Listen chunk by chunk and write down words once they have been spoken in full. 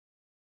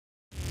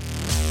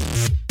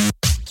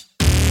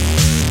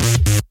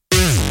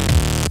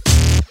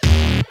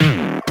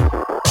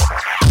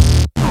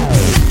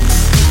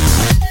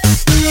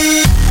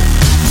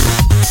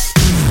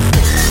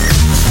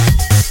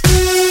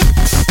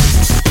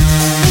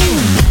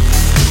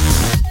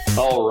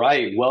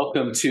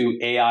Welcome to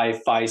AI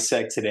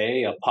FISEC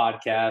Today, a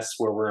podcast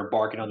where we're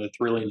embarking on the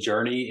thrilling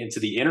journey into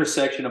the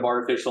intersection of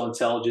artificial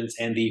intelligence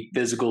and the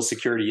physical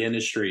security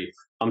industry.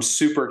 I'm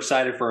super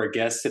excited for our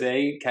guest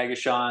today,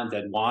 Kehkashan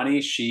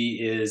Dadwani. She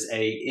is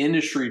an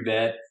industry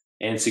vet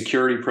and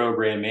security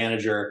program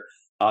manager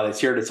that's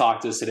here to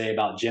talk to us today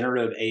about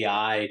generative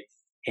AI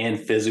and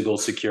physical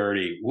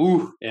security.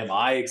 Woo, am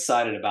I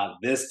excited about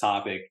this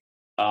topic.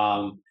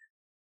 And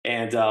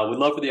we'd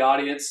love for the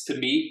audience to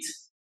meet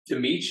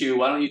you.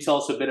 Why don't you tell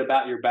us a bit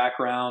about your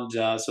background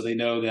so they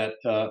know that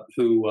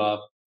who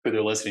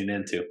they're listening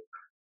into?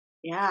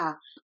 Yeah.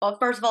 Well,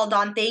 first of all,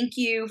 Don, thank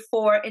you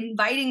for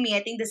inviting me. I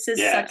think this is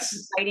such an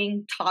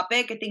exciting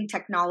topic. I think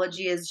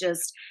technology is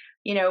just,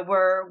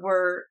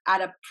 we're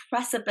at a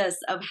precipice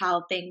of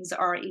how things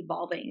are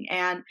evolving.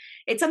 And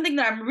it's something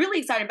that I'm really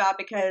excited about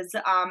because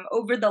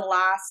over the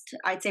last,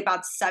 I'd say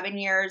about 7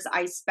 years,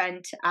 I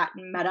spent at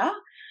Meta.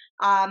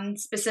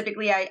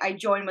 Specifically, I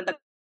joined when the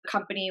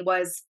company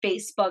was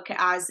Facebook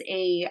as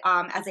a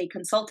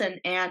consultant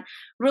and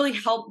really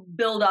helped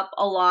build up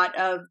a lot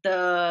of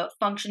the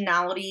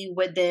functionality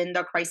within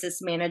the crisis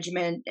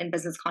management and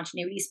business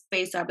continuity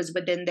space. I was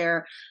within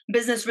their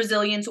business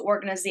resilience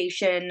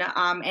organization,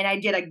 and I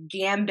did a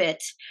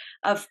gambit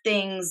of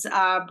things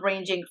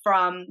ranging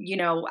from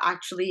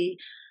actually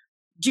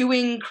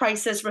doing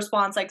crisis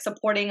response, like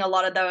supporting a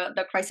lot of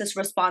the crisis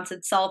response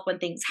itself when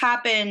things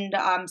happened,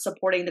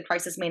 supporting the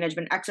crisis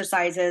management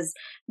exercises,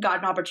 got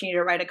an opportunity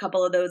to write a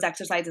couple of those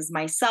exercises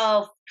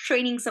myself,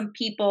 training some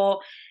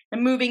people,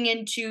 and moving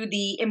into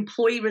the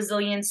employee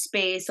resilience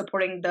space,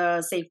 supporting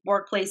the safe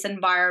workplace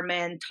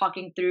environment,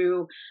 talking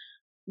through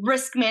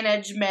risk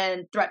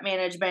management, threat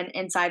management,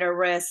 insider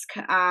risk,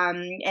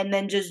 and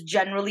then just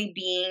generally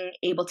being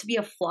able to be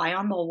a fly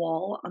on the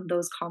wall on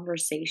those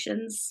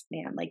conversations.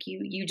 Man, like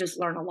you just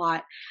learn a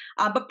lot.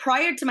 But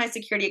prior to my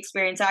security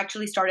experience, I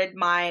actually started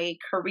my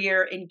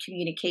career in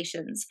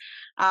communications,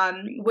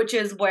 which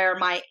is where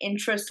my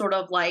interest sort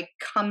of like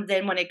comes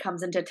in when it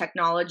comes into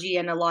technology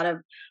and a lot of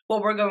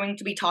what we're going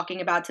to be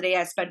talking about today.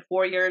 I spent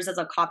 4 years as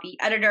a copy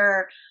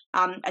editor.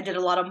 I did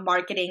a lot of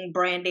marketing,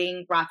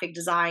 branding, graphic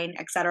design,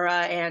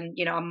 etc. And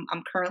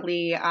I'm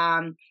currently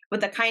with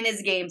the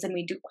Kindness Games, and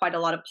we do quite a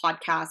lot of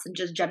podcasts and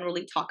just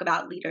generally talk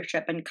about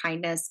leadership and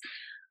kindness,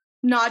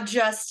 not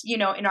just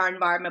in our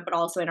environment, but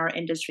also in our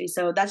industry.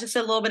 So that's just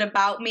a little bit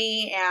about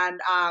me, and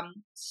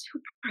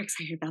super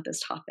excited about this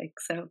topic.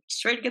 So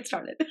just ready to get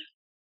started.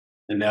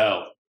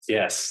 No,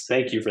 yes,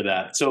 thank you for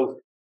that. So,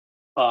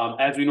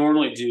 as we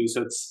normally do,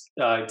 so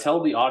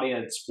tell the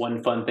audience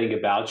one fun thing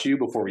about you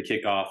before we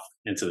kick off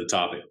into the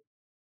topic.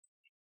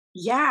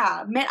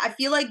 Yeah, man, I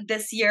feel like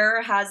this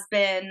year has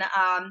been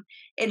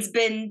it's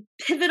been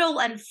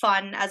pivotal and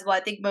fun as well. I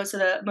think most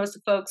of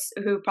folks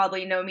who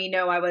probably know me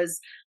know I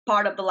was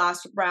part of the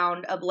last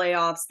round of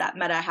layoffs that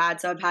Meta had.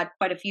 So I've had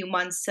quite a few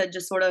months to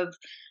just sort of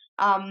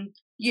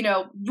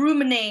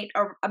ruminate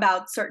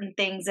about certain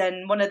things.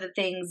 And one of the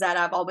things that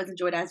I've always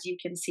enjoyed, as you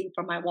can see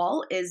from my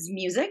wall, is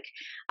music.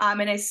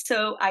 And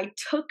I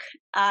took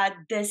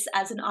this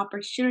as an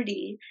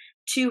opportunity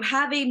to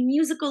have a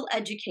musical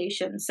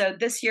education. So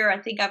this year, I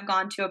think I've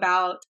gone to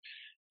about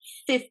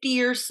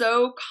 50 or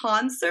so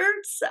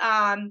concerts,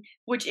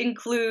 which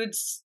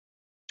includes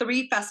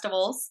 3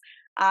 festivals.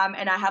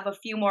 And I have a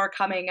few more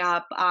coming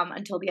up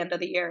until the end of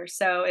the year.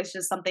 So it's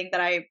just something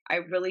that I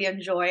really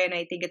enjoy. And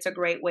I think it's a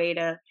great way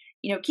to,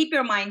 keep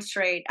your mind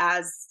straight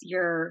as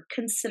you're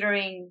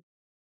considering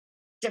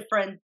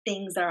different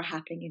things that are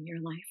happening in your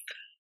life.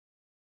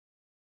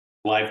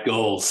 Life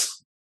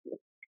goals. I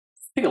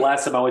think the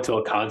last time I went to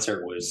a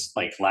concert was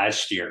like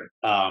last year,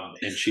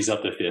 and she's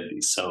up to 50.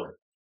 So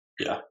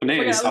yeah,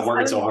 anyways, I'm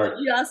working so hard.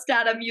 Just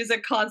at a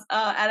music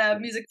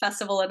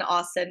festival in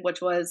Austin,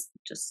 which was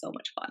just so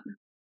much fun.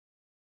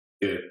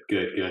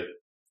 Good.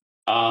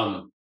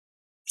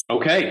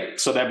 Okay,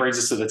 so that brings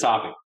us to the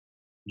topic: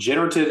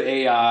 generative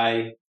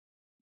AI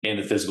and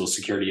the physical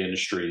security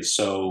industry.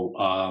 So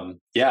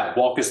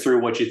walk us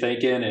through what you're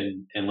thinking,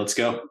 and let's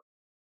go.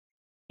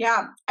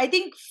 Yeah, I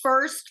think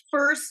first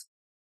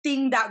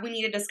thing that we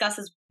need to discuss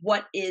is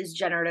what is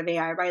generative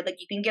AI, right? Like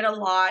you can get a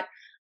lot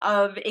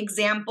of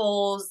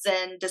examples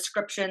and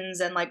descriptions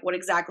and like what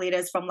exactly it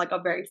is from like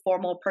a very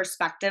formal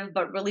perspective,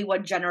 but really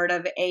what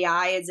generative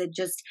AI is,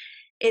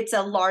 it's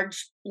a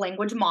large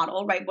language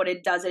model, right? What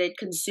it does is it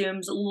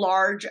consumes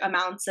large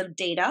amounts of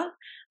data,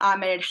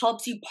 and it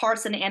helps you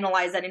parse and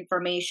analyze that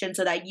information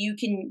so that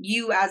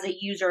you as a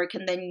user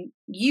can then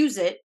use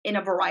it in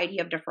a variety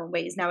of different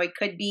ways. Now, it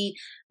could be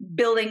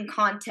building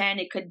content,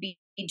 it could be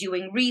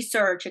doing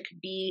research, it could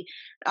be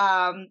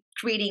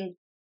creating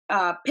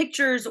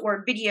pictures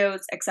or videos,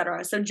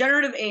 etc. So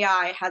generative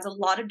AI has a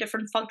lot of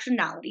different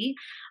functionality,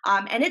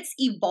 and it's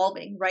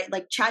evolving, right?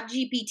 Like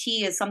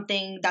ChatGPT is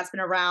something that's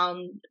been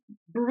around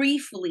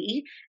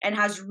briefly and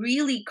has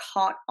really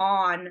caught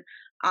on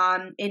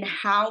in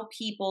how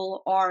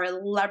people are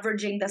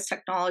leveraging this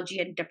technology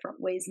in different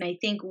ways. And I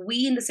think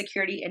we in the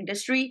security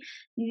industry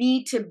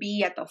need to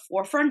be at the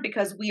forefront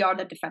because we are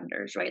the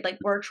defenders, right? Like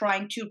we're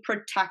trying to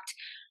protect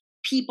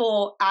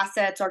people,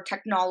 assets, our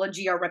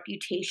technology, our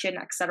reputation,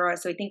 et cetera.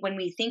 So I think when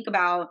we think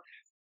about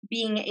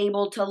being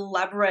able to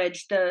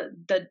leverage the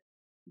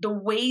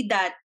way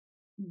that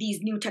these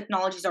new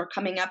technologies are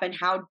coming up and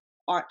how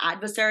our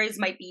adversaries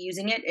might be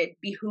using it, it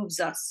behooves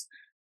us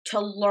to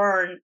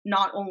learn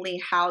not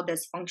only how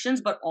this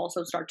functions, but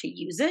also start to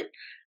use it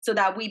so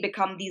that we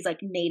become these like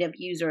native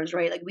users,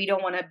 right? Like we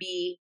don't want to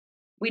be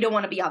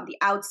on the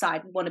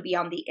outside. We want to be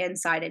on the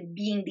inside and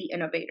being the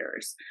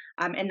innovators,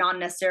 and not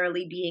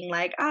necessarily being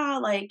like,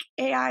 like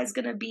AI is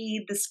going to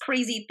be this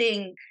crazy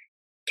thing.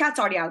 Cat's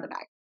already out of the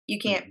bag. You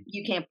can't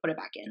put it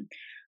back in.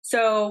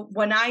 So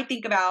when I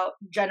think about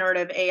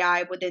generative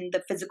AI within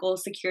the physical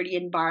security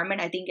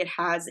environment, I think it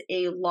has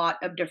a lot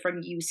of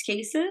different use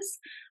cases.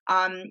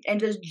 And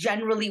just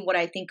generally what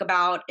I think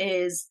about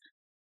is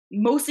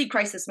mostly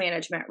crisis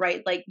management,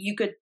 right? Like you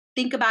could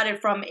think about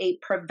it from a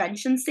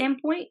prevention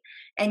standpoint,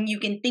 and you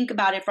can think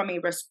about it from a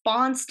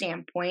response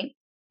standpoint.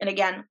 And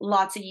again,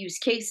 lots of use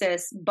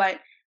cases, but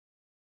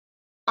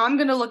I'm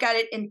going to look at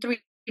it in 3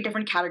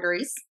 different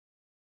categories: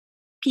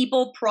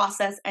 people,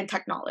 process, and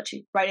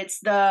technology, right? It's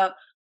the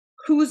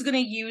who's going to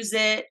use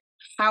it,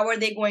 how are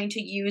they going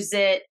to use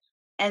it,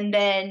 and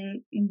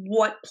then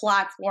what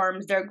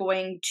platforms they're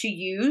going to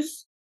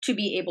use to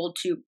be able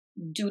to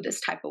do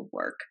this type of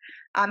work.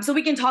 So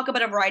we can talk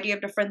about a variety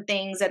of different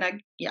things, and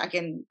I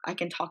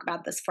can talk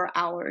about this for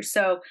hours.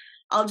 So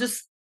I'll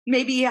just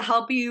maybe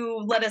help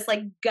you, let us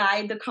like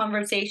guide the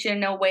conversation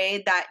in a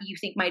way that you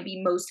think might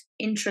be most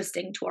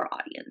interesting to our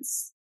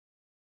audience.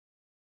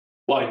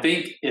 Well, I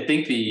think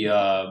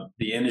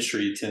the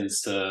industry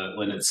tends to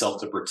lend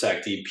itself to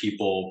protecting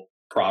people,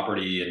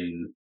 property,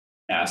 and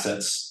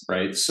assets,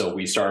 right? So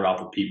we started off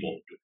with people.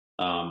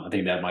 I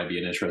think that might be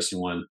an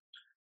interesting one.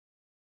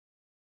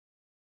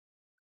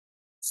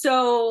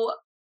 So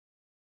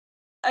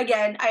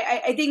again,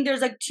 I think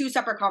there's like 2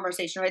 separate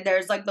conversations, right?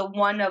 There's like the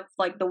one of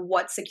like the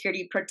what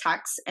security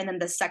protects, and then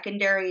the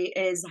secondary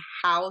is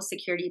how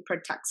security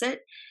protects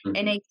it. Mm-hmm.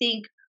 And I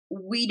think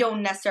we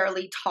don't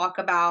necessarily talk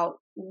about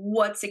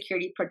what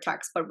security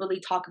protects, but really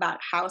talk about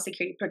how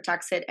security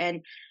protects it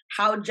and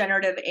how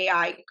generative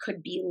AI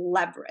could be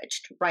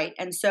leveraged, right?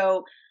 And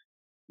so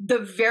the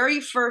very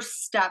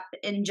first step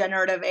in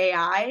generative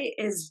AI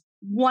is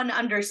one,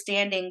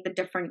 understanding the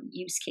different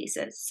use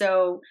cases.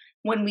 So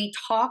when we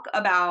talk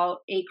about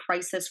a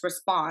crisis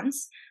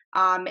response,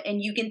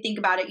 and you can think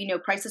about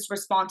it, crisis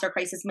response or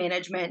crisis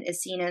management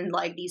is seen in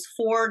like these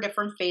 4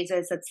 different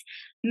phases. It's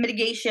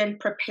mitigation,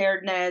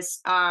 preparedness,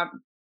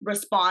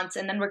 response,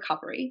 and then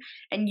recovery.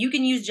 And you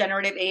can use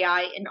generative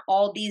AI in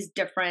all these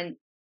different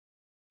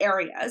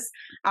areas.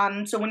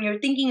 So when you're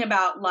thinking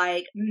about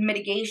like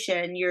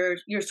mitigation,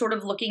 you're sort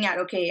of looking at,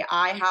 okay,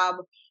 I have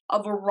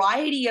a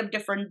variety of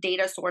different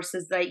data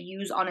sources that I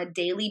use on a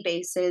daily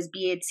basis,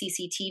 be it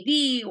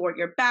CCTV or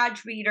your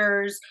badge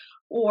readers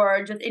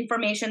or just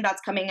information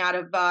that's coming out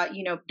of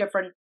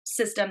different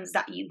systems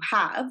that you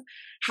have.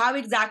 How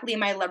exactly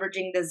am I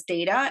leveraging this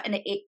data and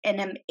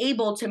am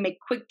able to make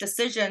quick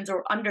decisions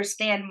or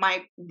understand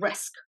my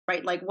risk,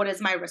 right? Like what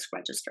is my risk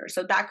register?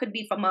 So that could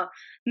be from a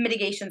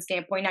mitigation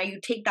standpoint. Now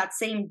you take that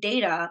same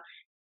data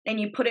and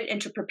you put it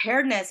into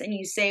preparedness and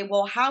you say,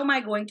 well, how am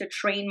I going to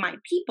train my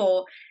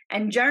people?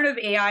 And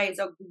generative AI is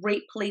a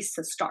great place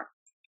to start,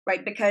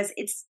 right? Because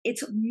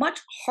it's much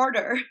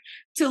harder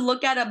to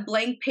look at a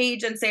blank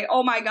page and say,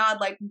 oh my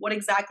God, like what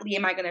exactly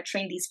am I going to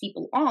train these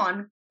people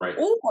on? Right.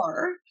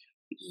 Or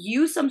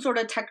use some sort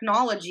of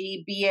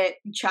technology, be it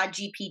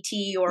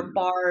ChatGPT or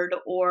Bard,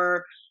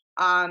 or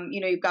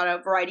you've got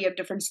a variety of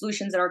different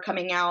solutions that are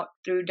coming out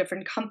through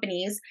different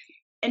companies,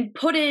 and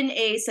put in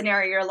a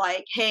scenario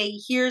like, hey,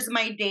 here's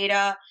my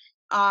data.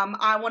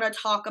 I want to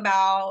talk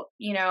about,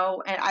 and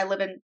I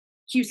live in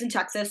Houston,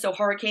 Texas, so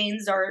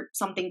hurricanes are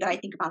something that I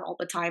think about all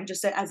the time,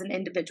 just as an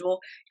individual.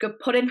 You could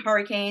put in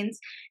hurricanes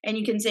and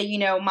you can say,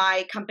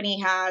 my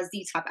company has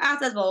these type of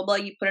assets, blah, blah, blah.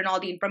 You put in all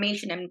the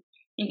information and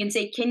you can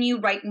say, can you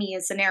write me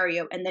a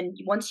scenario? And then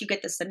once you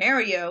get the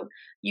scenario,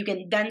 you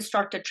can then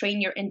start to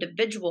train your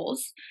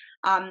individuals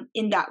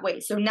in that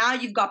way. So now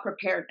you've got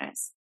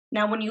preparedness.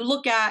 Now, when you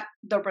look at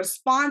the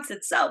response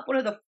itself, one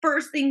of the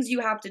first things you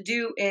have to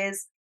do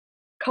is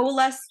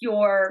coalesce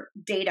your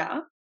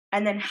data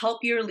and then help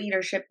your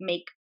leadership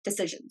make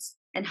decisions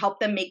and help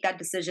them make that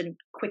decision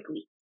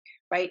quickly,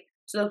 right?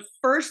 So the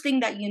first thing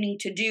that you need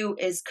to do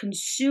is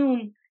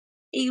consume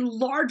a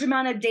large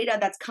amount of data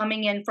that's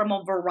coming in from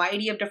a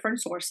variety of different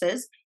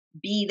sources,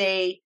 be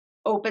they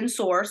open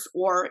source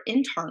or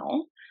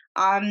internal.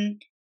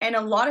 And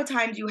a lot of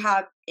times you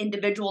have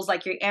individuals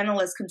like your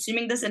analysts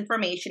consuming this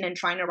information and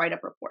trying to write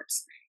up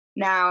reports.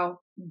 Now,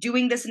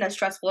 doing this in a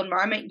stressful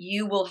environment,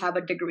 you will have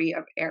a degree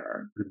of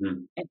error.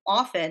 Mm-hmm. And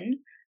often,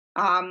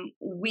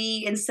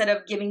 we, instead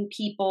of giving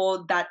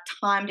people that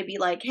time to be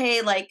like,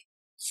 hey, like,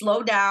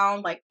 slow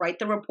down, like, write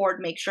the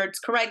report, make sure it's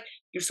correct,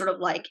 you're sort of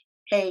like,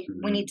 hey,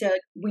 we need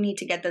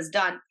to get this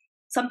done.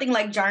 Something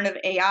like generative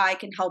AI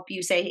can help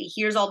you say, hey,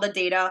 here's all the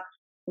data,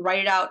 write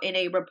it out in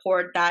a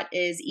report that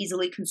is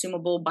easily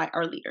consumable by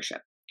our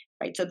leadership,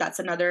 right? So that's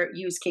another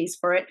use case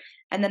for it.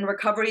 And then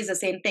recovery is the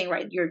same thing,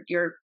 right?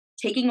 You're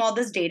taking all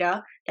this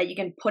data that you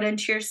can put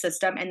into your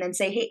system and then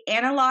say, hey,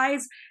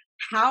 analyze,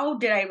 how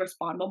did I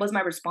respond? What was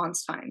my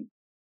response time?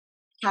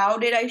 How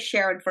did I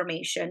share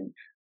information?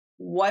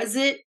 Was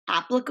it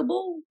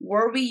applicable?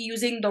 Were we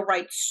using the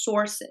right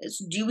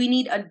sources? Do we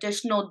need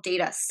additional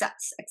data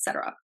sets,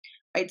 etc.?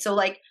 Right? So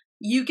like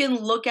you can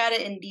look at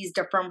it in these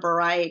different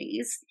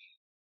varieties.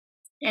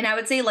 And I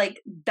would say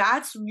like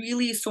that's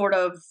really sort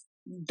of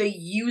the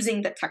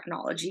using the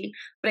technology.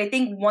 But I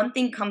think one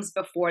thing comes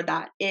before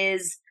that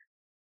is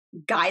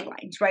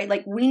guidelines, right?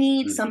 Like we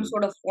need some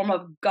sort of form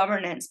of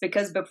governance,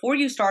 because before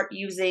you start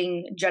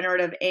using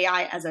generative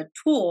AI as a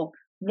tool,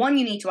 one,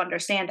 you need to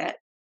understand it,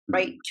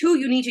 right? Two,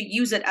 you need to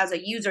use it as a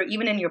user,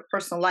 even in your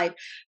personal life.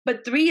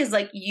 But three is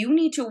like you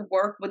need to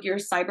work with your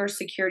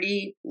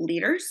cybersecurity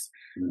leaders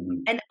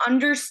and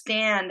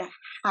understand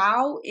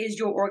how is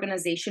your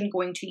organization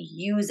going to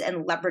use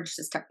and leverage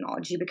this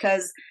technology.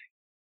 Because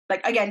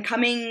like, again,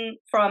 coming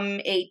from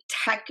a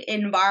tech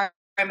environment,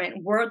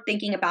 we're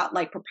thinking about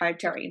like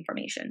proprietary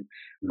information,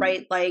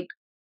 right? Like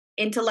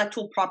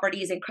intellectual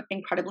property is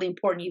incredibly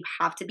important. You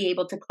have to be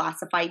able to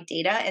classify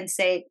data and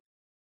say,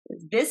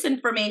 this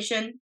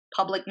information,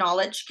 public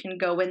knowledge can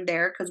go in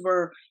there because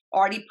we're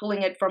already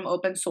pulling it from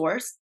open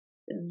source.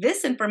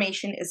 This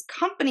information is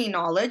company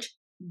knowledge,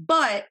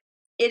 but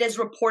it is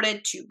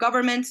reported to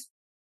governments.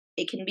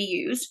 It can be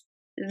used.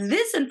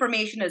 This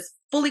information is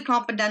fully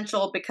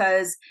confidential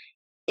because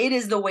it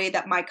is the way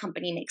that my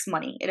company makes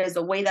money. It is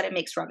the way that it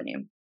makes revenue.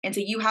 And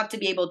so you have to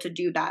be able to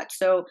do that.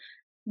 So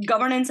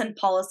governance and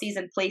policies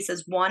in place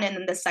is one. And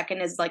then the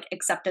second is like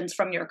acceptance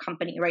from your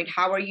company, right?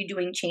 How are you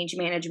doing change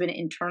management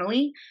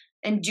internally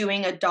and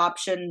doing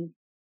adoption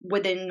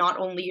within not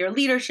only your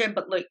leadership,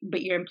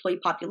 but your employee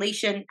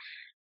population?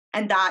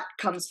 And that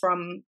comes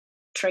from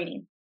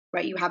training,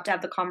 right? You have to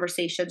have the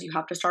conversations. You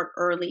have to start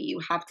early.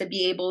 You have to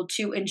be able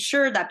to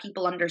ensure that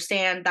people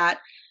understand that,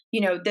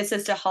 this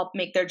is to help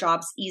make their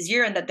jobs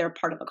easier and that they're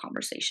part of a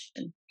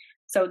conversation.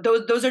 So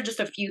those are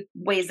just a few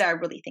ways that I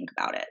really think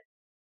about it.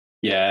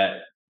 Yeah,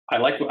 I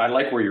like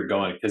where you're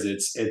going, because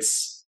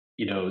it's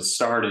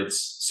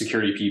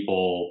security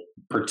people,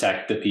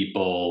 protect the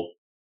people,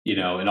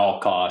 at all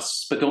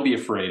costs, but don't be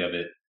afraid of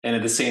it. And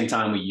at the same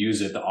time, we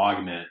use it to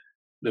augment.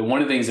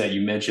 One of the things that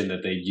you mentioned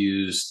that they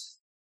used,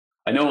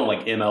 I know in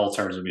like ML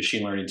terms or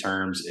machine learning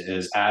terms,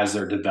 is as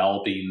they're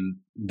developing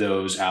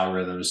those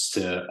algorithms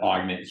to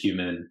augment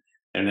human,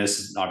 and this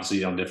is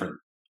obviously on different,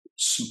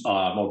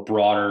 more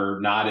broader,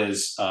 not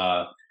as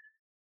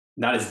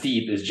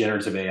deep as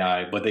generative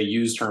AI, but they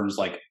use terms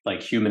like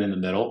human in the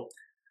middle,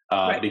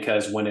 right.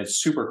 Because when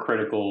it's super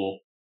critical,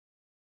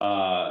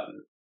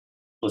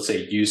 let's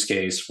say use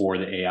case for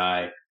the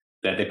AI,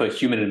 that they put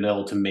human in the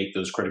middle to make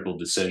those critical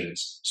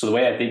decisions. So the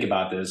way I think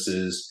about this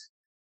is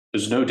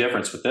there's no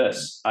difference with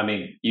this. I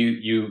mean,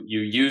 you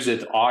use it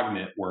to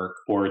augment work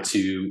or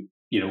to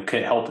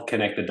help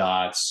connect the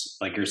dots,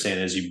 like you're saying,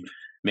 as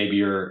maybe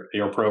you're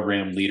a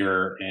program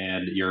leader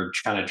and you're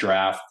kind of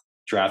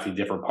drafting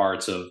different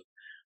parts of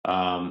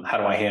how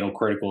do I handle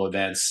critical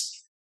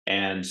events.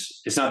 And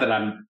it's not that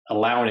I'm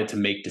allowing it to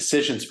make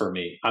decisions for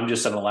me. I'm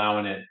just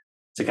allowing it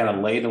to kind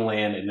of lay the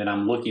land, and then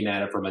I'm looking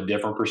at it from a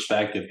different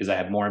perspective because I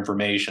have more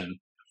information.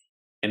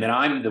 And then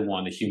I'm the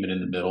one, the human in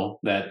the middle,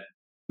 that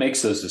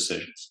makes those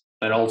decisions,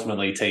 that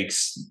ultimately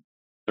takes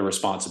the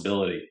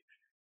responsibility.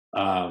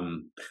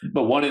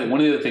 But one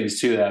of the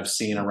things too that I've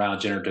seen around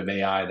generative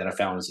AI that I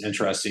found was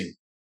interesting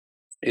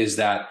is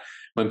that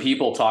when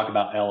people talk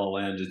about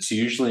LLMs, it's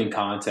usually in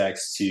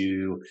context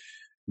to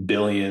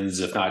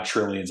billions, if not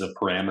trillions, of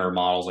parameter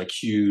models, like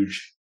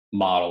huge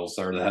models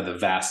that have the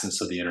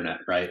vastness of the internet,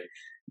 right?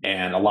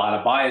 And a lot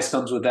of bias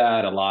comes with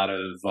that. A lot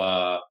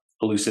of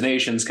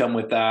hallucinations come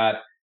with that.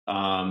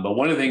 But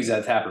one of the things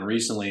that's happened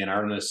recently, and I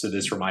understood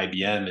this from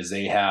IBM, is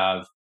they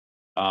have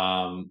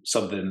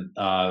something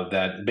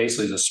that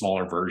basically is a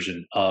smaller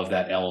version of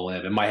that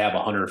LLM. It might have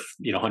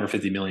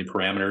 150 million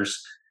parameters,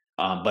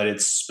 but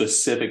it's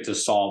specific to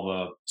solve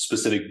a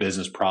specific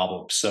business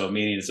problem. So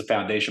meaning it's a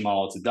foundation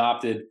model, it's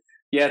adopted.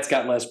 Yeah, it's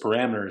got less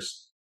parameters,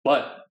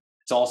 but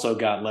it's also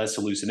got less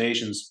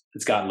hallucinations.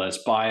 It's got less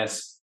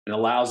bias, and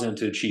allows them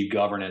to achieve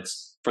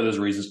governance for those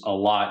reasons a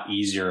lot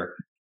easier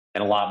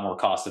and a lot more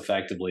cost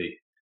effectively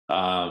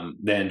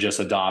than just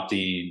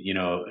adopting,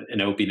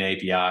 an open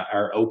API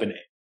or open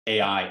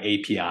AI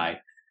API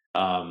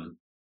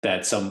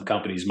that some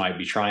companies might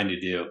be trying to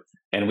do.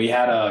 And we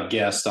had a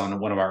guest on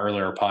one of our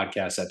earlier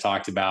podcasts that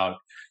talked about,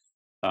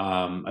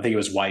 I think it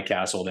was White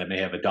Castle, that may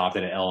have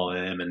adopted an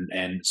LLM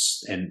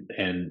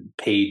and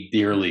paid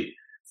dearly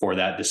for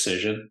that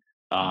decision.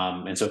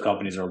 And so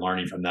companies are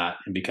learning from that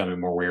and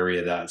becoming more wary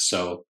of that.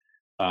 So,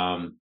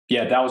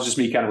 that was just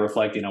me kind of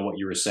reflecting on what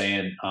you were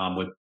saying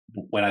with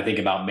when I think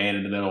about man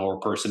in the middle or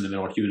person in the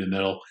middle, human in the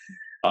middle,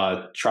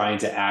 trying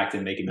to act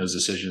and making those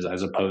decisions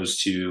as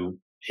opposed to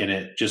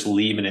just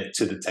leaving it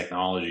to the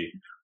technology,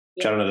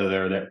 which I don't know that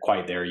they're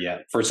quite there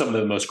yet for some of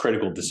the most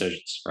critical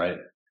decisions, right?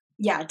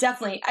 Yeah,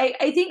 definitely.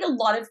 I think a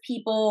lot of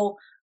people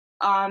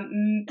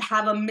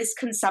have a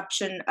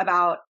misconception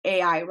about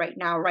AI right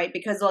now, right?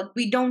 Because like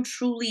we don't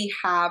truly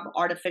have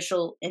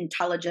artificial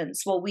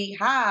intelligence. What we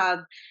have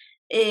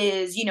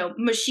is,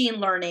 machine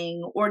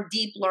learning or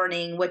deep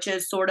learning, which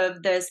is sort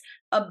of this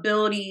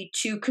ability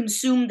to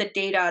consume the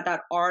data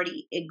that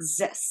already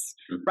exists,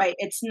 right?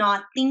 It's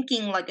not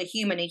thinking like a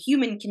human. A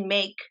human can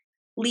make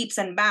leaps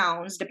and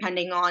bounds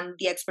depending on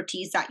the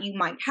expertise that you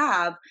might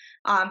have.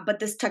 But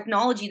this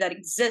technology that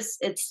exists,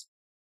 it's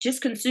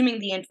just consuming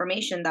the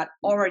information that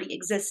already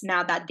exists.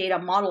 Now that data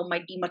model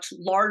might be much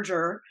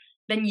larger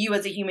than you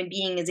as a human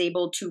being is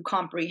able to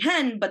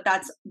comprehend, but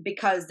that's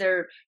because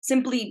they're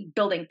simply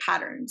building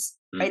patterns,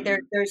 right?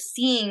 They're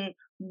seeing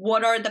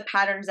what are the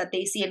patterns that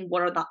they see and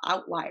what are the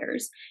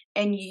outliers.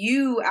 And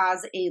you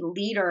as a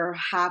leader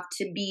have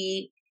to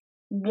be,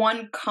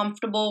 one,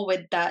 comfortable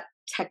with that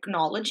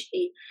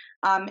technology,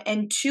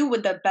 and two,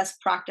 with the best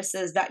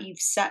practices that you've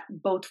set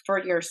both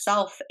for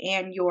yourself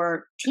and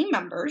your team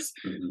members.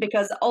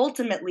 Because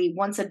ultimately,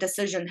 once a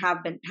decision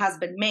has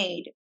been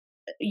made,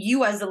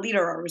 you as the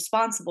leader are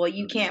responsible.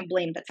 You can't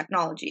blame the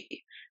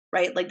technology,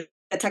 right? Like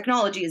the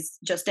technology is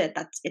just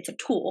it's a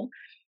tool.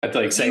 That's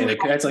like saying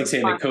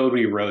the code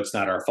we wrote is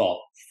not our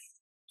fault.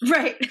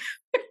 Right.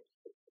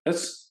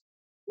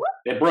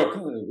 It broke.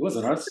 It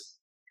wasn't us.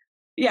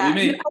 Yeah.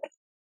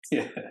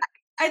 Yeah.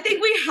 I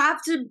think we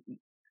have to.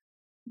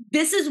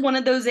 This is one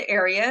of those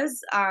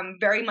areas,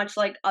 very much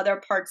like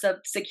other parts of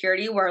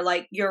security, where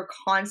like you're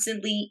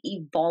constantly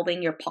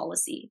evolving your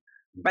policy,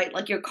 right?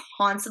 Like you're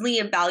constantly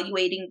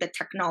evaluating the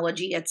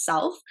technology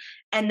itself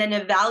and then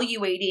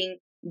evaluating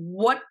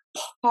what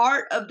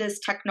part of this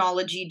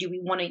technology do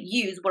we want to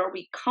use? What are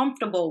we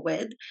comfortable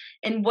with?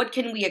 And what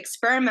can we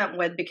experiment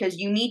with? Because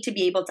you need to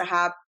be able to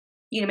have,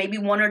 maybe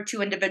one or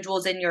two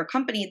individuals in your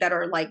company that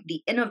are like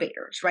the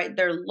innovators, right?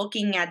 They're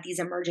looking at these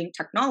emerging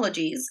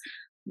technologies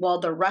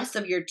while the rest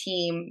of your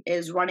team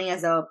is running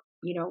as a,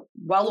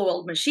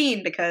 well-oiled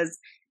machine, because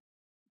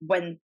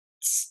when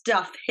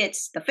stuff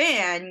hits the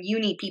fan, you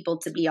need people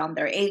to be on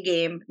their A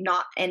game,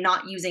 not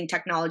using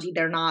technology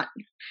they're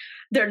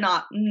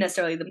not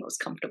necessarily the most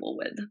comfortable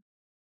with.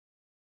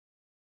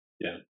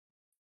 Yeah.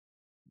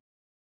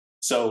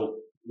 So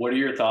what are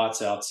your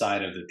thoughts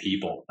outside of the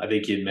people? I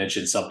think you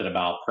mentioned something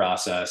about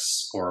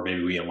process, or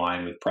maybe we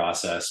align with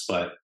process,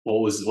 but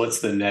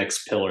what's the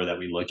next pillar that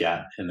we look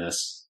at in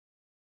this?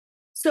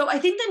 So I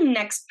think the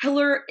next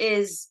pillar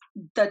is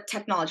the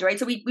technology, right?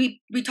 So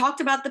we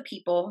talked about the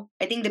people.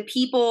 I think the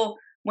people,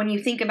 when you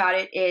think about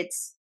it,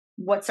 it's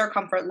what's their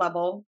comfort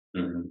level?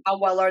 How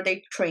well are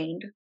they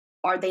trained?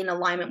 Are they in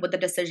alignment with the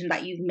decision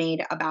that you've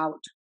made about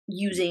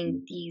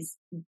using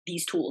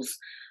these tools?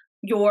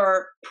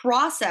 Your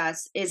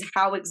process is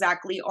how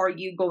exactly are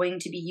you going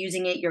to be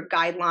using it, your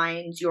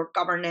guidelines, your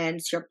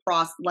governance, your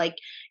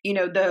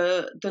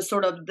the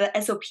sort of the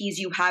SOPs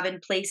you have in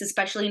place,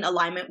 especially in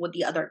alignment with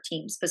the other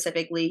teams,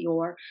 specifically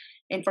your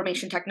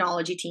information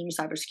technology team,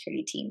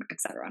 cybersecurity team,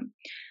 etc.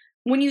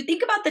 When you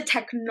think about the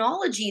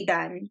technology,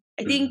 then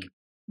I think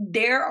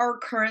there are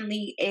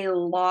currently a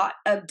lot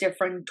of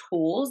different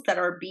tools that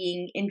are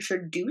being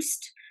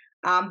introduced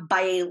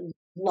by a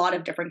lot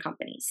of different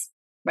companies.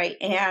 Right.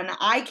 And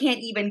I can't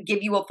even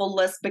give you a full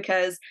list,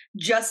 because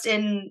just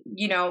in,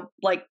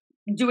 like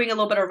doing a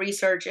little bit of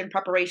research in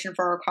preparation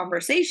for our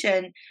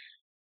conversation,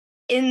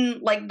 in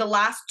like the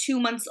last 2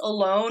 months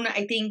alone,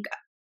 I think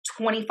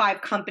 25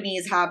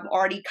 companies have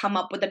already come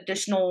up with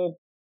additional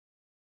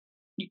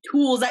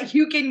tools that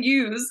you can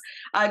use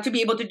to be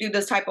able to do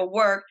this type of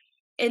work.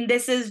 And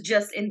this is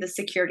just in the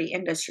security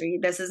industry.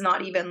 This is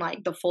not even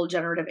like the full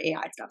generative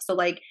AI stuff. So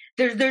like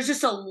there's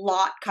just a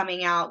lot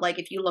coming out. Like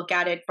if you look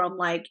at it from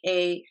like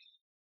a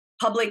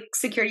public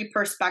security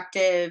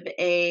perspective,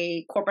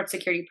 a corporate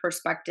security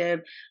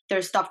perspective,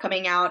 there's stuff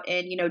coming out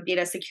in,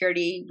 data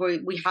security where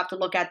we have to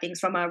look at things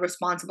from a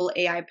responsible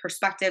AI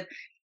perspective.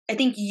 I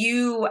think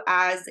you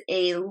as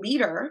a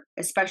leader,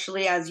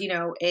 especially as,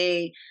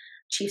 a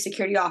chief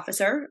security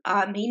officer,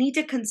 may need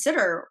to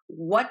consider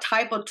what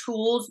type of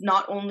tools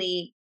not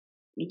only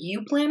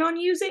you plan on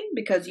using,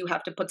 because you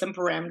have to put some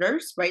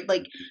parameters, right?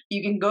 Like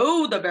you can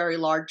go the very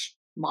large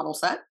model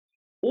set,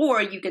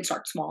 or you can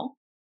start small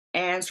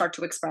and start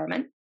to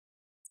experiment.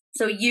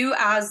 So you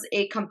as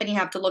a company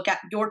have to look at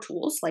your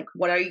tools, like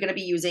what are you going to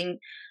be using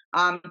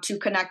to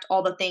connect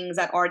all the things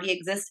that already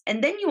exist.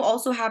 And then you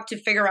also have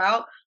to figure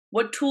out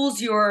what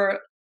tools your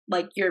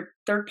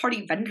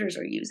third-party vendors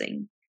are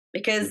using,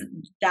 because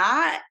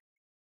that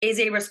is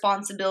a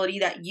responsibility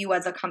that you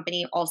as a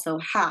company also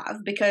have.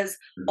 Because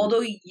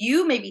although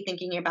you may be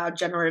thinking about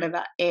generative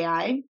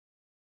AI,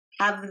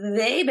 have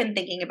they been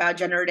thinking about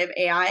generative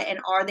AI, and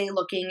are they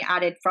looking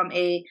at it from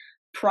a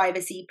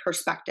privacy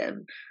perspective?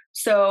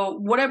 So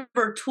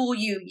whatever tool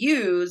you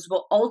use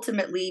will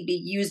ultimately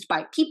be used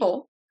by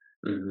people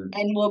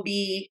and will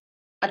be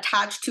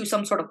attached to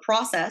some sort of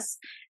process.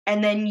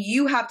 And then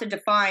you have to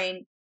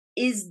define,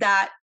 is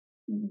that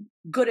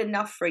good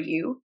enough for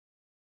you?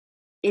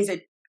 Is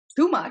it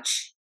too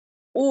much?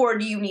 Or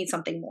do you need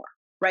something more?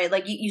 right?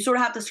 Like you sort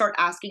of have to start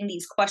asking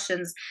these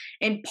questions.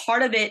 And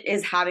part of it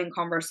is having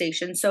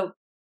conversation. So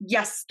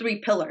yes,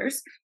 3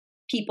 pillars: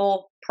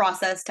 people,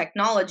 process,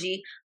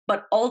 technology.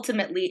 But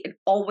ultimately, it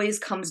always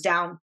comes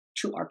down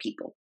to our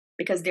people,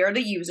 because they're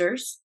the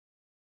users.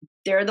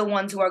 They're the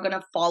ones who are going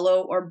to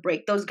follow or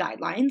break those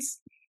guidelines.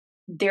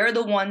 They're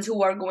the ones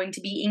who are going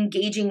to be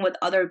engaging with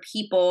other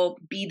people,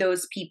 be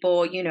those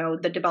people,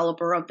 the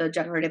developer of the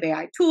generative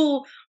AI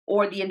tool,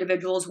 or the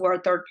individuals who are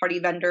third-party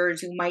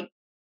vendors who might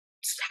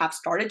have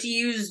started to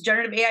use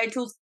generative AI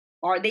tools.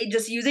 Are they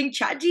just using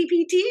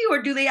ChatGPT,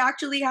 or do they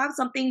actually have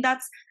something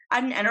that's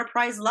at an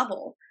enterprise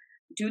level?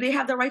 Do they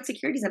have the right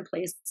securities in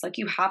place? It's like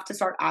you have to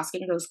start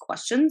asking those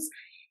questions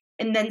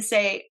and then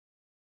say,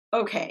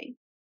 okay,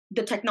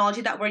 the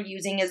technology that we're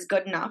using is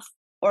good enough,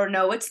 or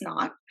no, it's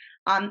not.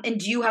 And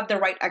do you have the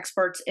right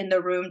experts in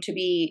the room to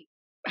be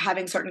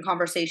having certain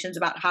conversations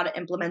about how to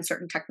implement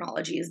certain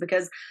technologies?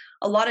 Because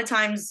a lot of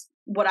times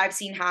what I've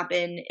seen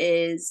happen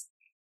is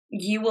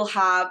you will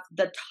have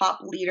the top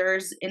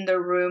leaders in the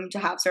room to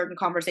have certain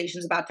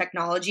conversations about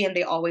technology, and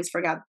they always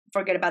forget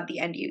about the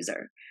end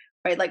user,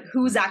 right? Like,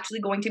 who's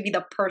actually going to be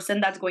the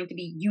person that's going to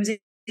be using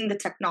the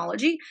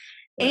technology,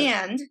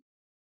 and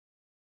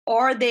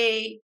are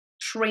they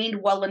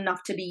trained well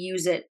enough to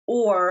use it,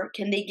 or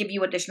can they give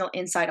you additional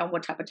insight on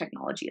what type of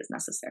technology is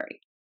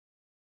necessary?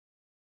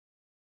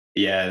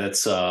 Yeah,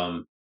 that's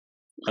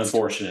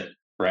unfortunate,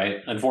 right?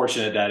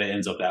 Unfortunate that it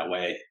ends up that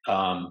way.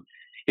 And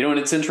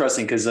it's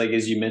interesting because, like,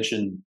 as you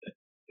mentioned,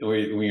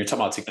 when you're talking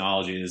about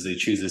technology, as they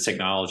choose this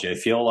technology, I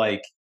feel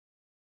like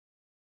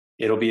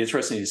it'll be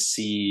interesting to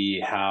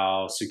see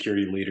how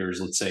security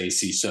leaders, let's say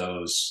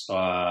CISOs,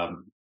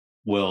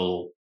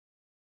 will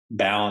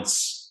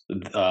balance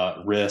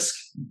the risk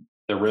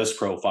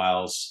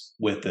profiles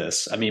with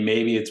this. I mean,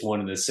 maybe it's one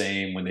and the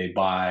same when they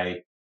buy,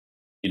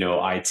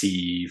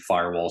 IT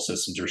firewall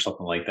systems or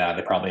something like that.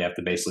 They probably have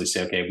to basically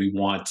say, okay, we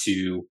want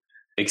to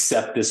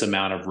accept this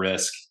amount of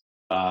risk,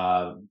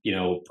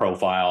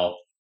 profile.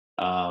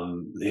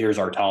 Here's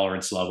our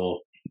tolerance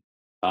level.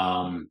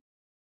 I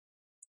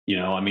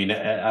mean,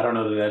 I don't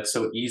know that that's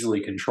so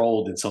easily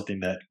controlled in something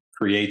that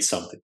creates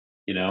something,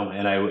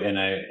 and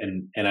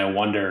I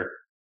wonder,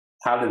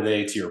 how do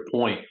they, to your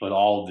point, with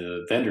all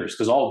the vendors,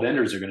 because all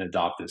vendors are going to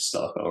adopt this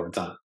stuff over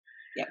time.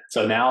 Yeah.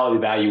 So now the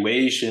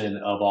evaluation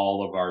of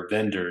all of our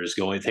vendors,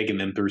 taking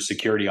them through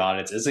security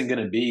audits, isn't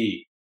going to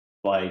be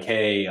like,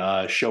 hey,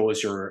 show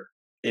us your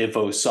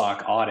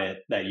InfoSoc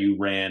audit that you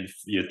ran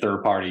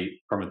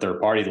from a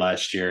third party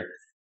last year.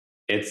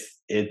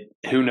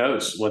 Who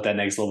knows what that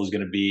next level is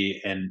going to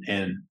be, and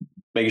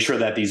making sure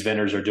that these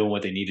vendors are doing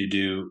what they need to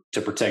do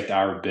to protect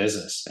our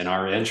business and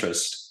our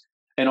interest,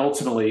 and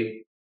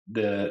ultimately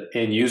the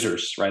end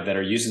users, right, that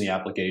are using the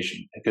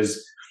application.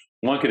 Because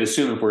one could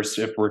assume if we're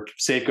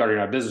safeguarding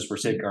our business, we're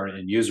safeguarding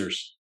end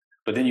users.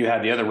 But then you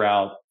have the other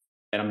route,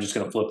 and I'm just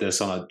going to flip this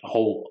on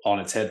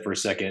its head for a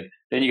second.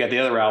 Then you got the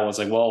other route. Was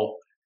like, well,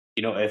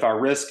 if our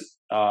risk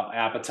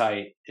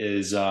appetite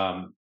is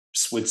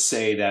would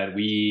say that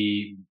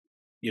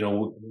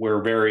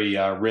we're very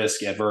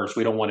risk adverse,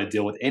 we don't want to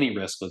deal with any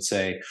risk, let's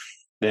say,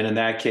 then in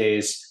that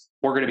case,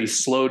 we're going to be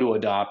slow to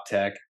adopt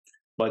tech.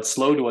 But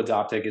slow to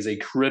adopt tech is a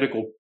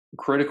critical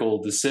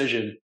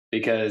decision,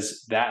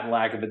 because that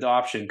lack of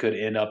adoption could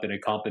end up in a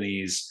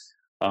company's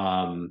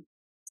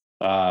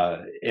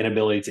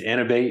inability to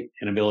innovate,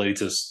 inability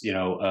to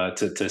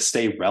to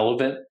stay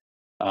relevant,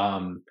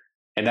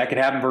 and that could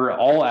happen for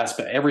all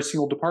aspects, every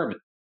single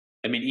department.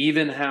 I mean,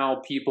 even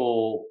how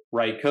people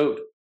write code,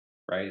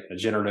 right? A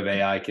generative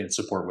AI can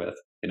support with,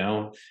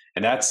 and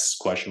that's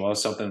questionable.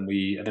 That's something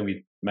I think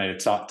we might have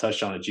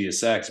touched on at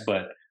GSX,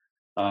 but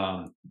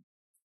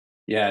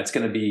yeah, it's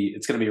going to be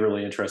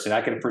really interesting.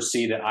 I can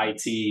foresee that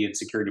IT and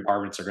security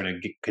departments are going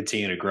to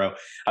continue to grow.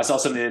 I saw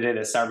something today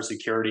that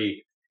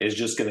cybersecurity is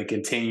just going to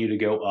continue to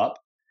go up,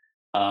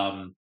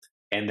 and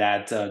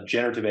that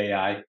generative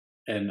AI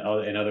and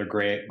other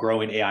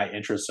growing AI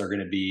interests are going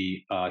to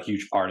be a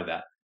huge part of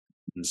that.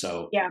 And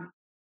so, yeah,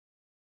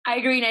 I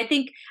agree. And I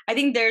think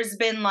there's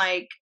been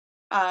like,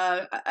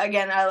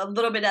 again, a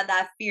little bit of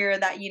that fear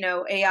that,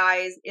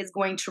 AI is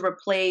going to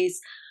replace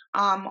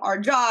our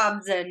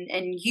jobs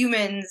and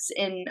humans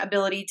in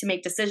ability to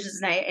make decisions.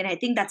 And I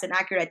think that's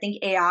inaccurate. I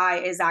think AI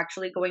is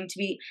actually going to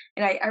be,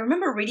 and I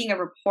remember reading a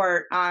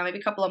report maybe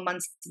a couple of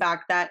months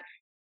back that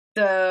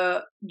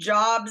the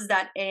jobs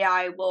that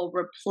AI will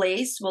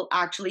replace will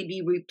actually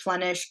be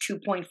replenished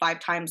 2.5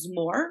 times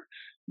more,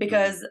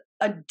 because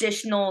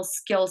additional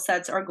skill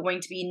sets are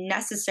going to be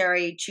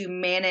necessary to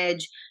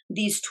manage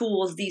these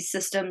tools, these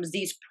systems,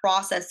 these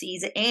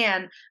processes,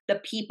 and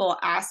the people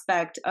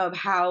aspect of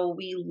how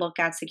we look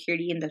at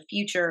security in the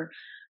future.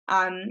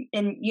 And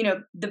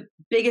the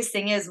biggest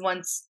thing is,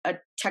 once a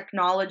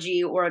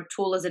technology or a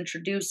tool is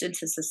introduced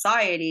into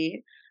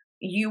society,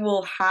 you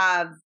will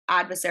have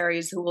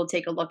adversaries who will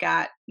take a look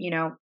at,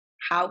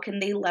 how can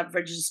they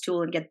leverage this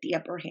tool and get the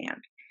upper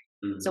hand.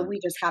 So we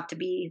just have to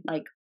be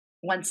like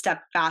one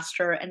step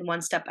faster and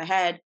one step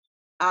ahead.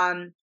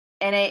 And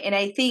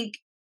I think,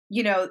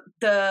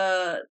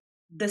 the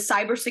the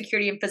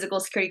cybersecurity and physical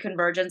security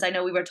convergence, I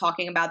know we were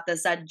talking about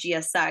this at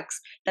GSX,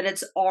 that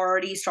it's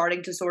already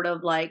starting to sort of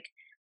like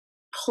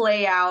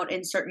play out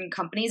in certain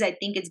companies. I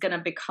think it's going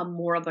to become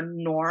more of a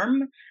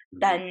norm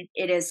than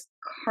it is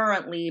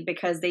currently,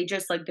 because they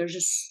just like, there's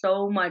just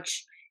so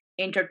much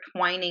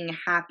intertwining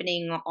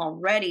happening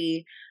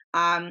already,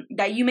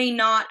 that you may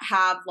not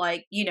have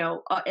like, you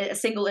know, a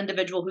single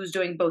individual who's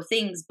doing both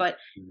things, but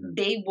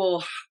they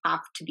will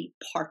have to be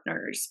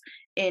partners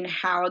in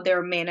how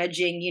they're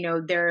managing, you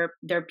know,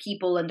 their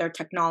people and their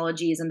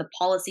technologies and the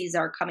policies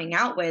they're coming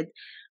out with,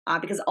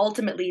 because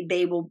ultimately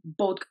they will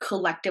both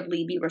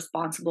collectively be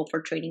responsible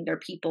for training their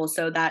people,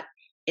 so that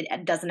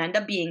it doesn't end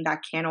up being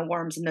that can of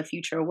worms in the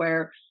future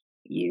where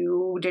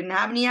you didn't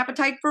have any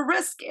appetite for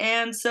risk,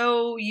 and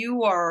so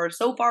you are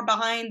so far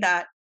behind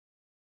that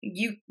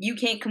you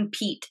can't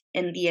compete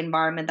in the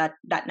environment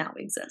that now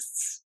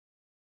exists.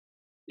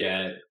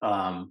 Yeah,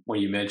 when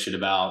you mentioned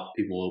about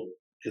people,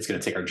 it's going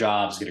to take our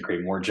jobs, it's going to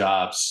create more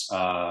jobs.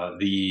 I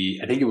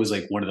think it was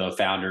like one of the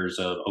founders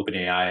of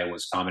OpenAI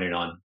was commenting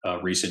on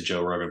a recent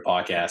Joe Rogan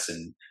podcast,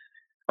 and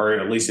or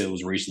at least it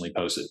was recently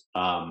posted. So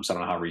I don't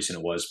know how recent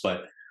it was,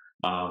 but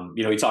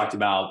you know, he talked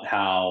about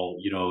how,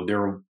 you know,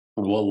 there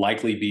will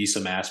likely be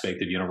some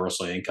aspect of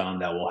universal income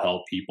that will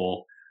help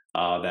people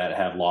that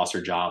have lost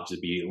their jobs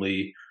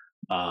immediately.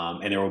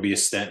 And there will be a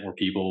stint where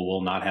people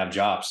will not have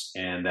jobs,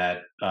 and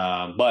that,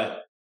 but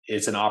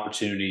it's an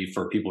opportunity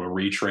for people to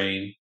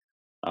retrain,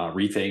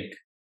 rethink,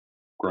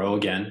 grow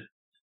again,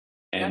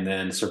 and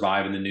then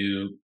survive in the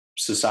new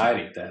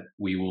society that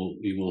we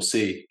will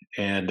see.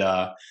 And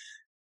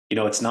you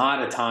know, it's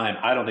not a time.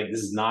 I don't think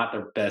this is not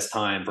the best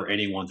time for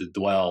anyone to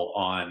dwell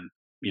on,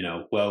 you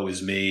know, woe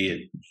is me, and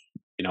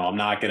you know, I'm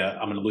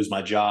gonna lose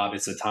my job.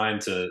 It's a time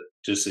to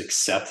just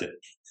accept it.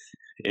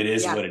 It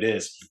is what it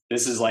is.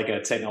 This is like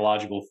a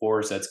technological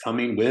force that's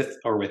coming with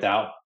or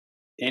without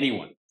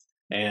anyone,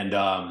 and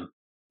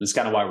that's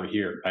kind of why we're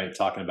here, right?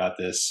 Talking about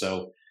this.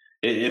 So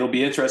it'll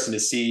be interesting to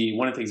see.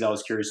 One of the things I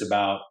was curious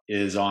about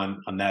is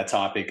on that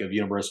topic of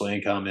universal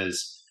income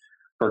is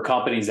for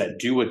companies that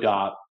do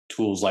adopt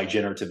tools like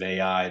generative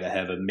AI that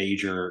have a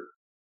major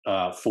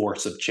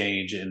force of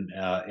change in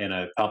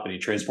a company,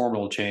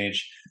 transformational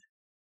change.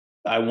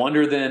 I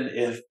wonder then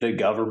if the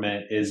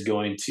government is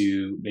going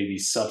to maybe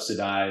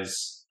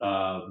subsidize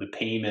the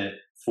payment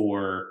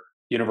for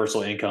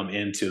universal income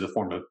into the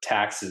form of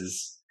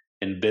taxes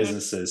in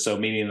businesses. So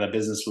meaning the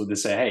business would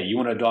say, hey, you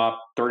want to adopt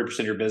 30%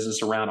 of your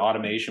business around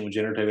automation with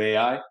generative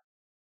AI?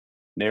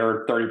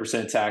 Their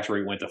 30% tax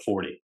rate went to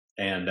 40.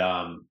 And,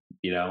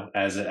 you know,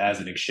 as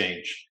an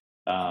exchange.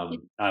 I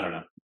don't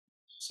know.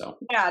 So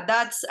yeah,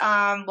 that's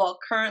well,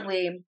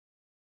 currently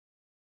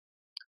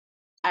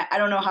I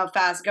don't know how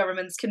fast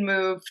governments can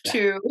move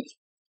to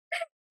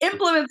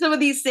implement some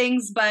of these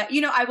things, but you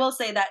know, I will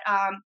say that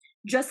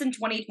just in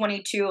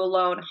 2022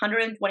 alone,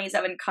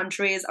 127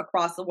 countries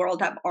across the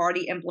world have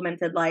already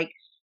implemented like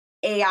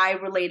AI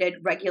related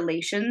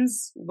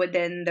regulations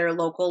within their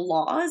local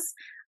laws.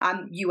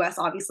 US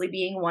obviously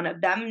being one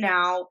of them.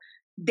 Now,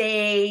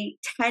 they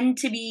tend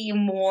to be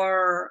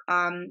more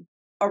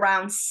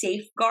around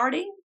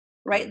safeguarding,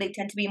 right? They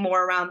tend to be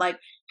more around like,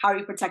 how are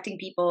you protecting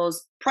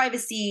people's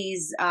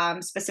privacies,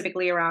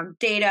 specifically around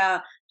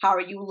data? How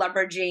are you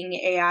leveraging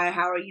AI?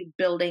 How are you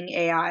building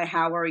AI?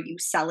 How are you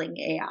selling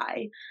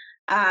AI?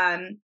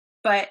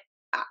 But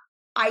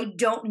I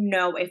don't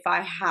know if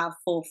I have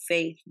full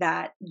faith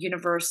that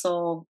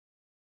universal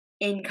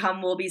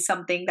income will be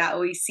something that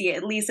we see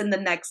at least in the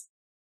next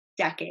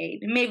decade.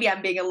 Maybe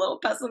I'm being a little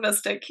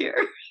pessimistic here.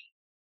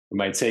 we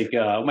might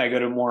go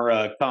to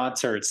more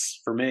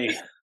concerts for me.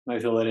 I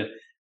feel that.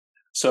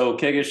 So,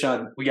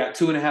 Kehkashan, we got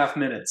 2.5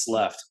 minutes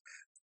left.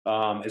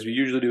 As we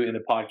usually do in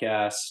the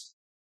podcast,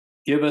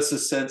 give us a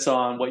sense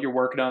on what you're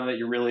working on that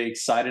you're really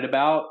excited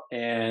about,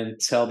 and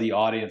tell the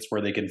audience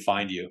where they can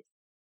find you.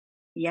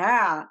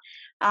 Yeah.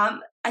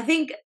 I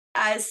think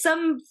as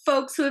some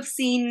folks who have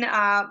seen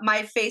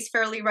my face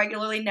fairly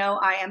regularly know,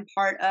 I am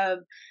part of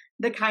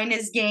the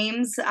Kindness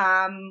Games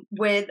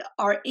with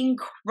our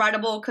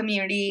incredible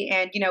community.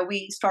 And, you know,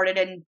 we started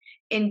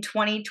in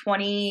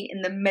 2020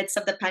 in the midst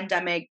of the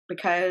pandemic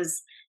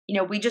because, you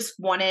know, we just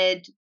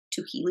wanted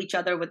to heal each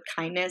other with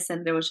kindness.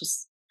 And there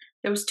was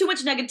too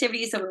much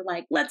negativity. So we're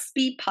like, let's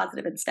be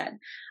positive instead.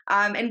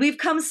 And we've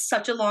come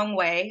such a long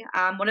way.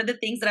 One of the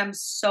things that I'm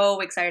so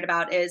excited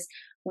about is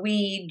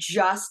we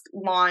just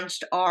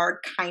launched our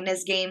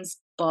Kindness Games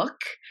book.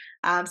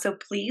 So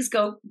please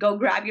go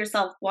grab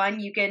yourself one.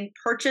 You can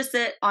purchase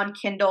it on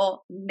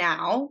Kindle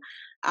now.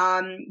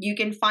 You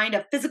can find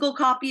a physical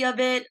copy of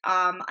it,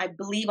 I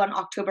believe, on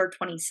October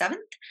 27th.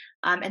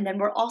 And then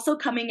we're also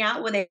coming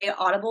out with a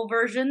Audible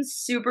version.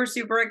 Super,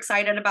 super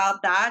excited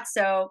about that.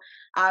 So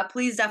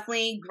please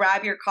definitely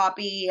grab your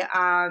copy.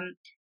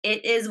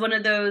 It is one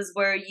of those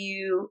where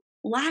you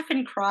laugh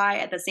and cry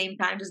at the same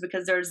time, just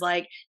because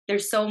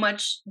there's so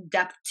much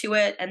depth to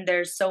it and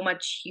there's so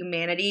much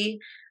humanity.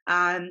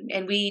 And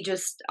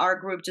our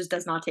group just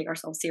does not take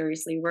ourselves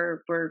seriously. We're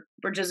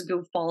just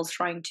goofballs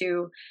trying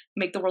to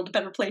make the world a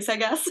better place, I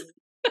guess.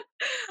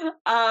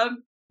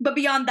 But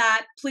beyond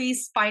that,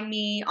 please find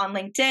me on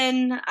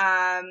LinkedIn.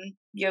 I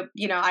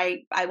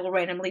will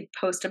randomly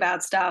post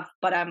about stuff,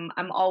 but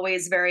I'm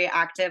always very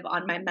active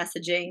on my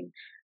messaging,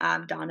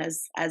 Don,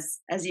 as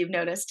you've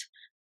noticed.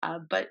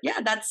 But yeah,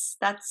 that's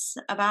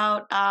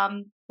about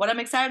what I'm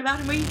excited about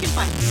and where you can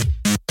find me.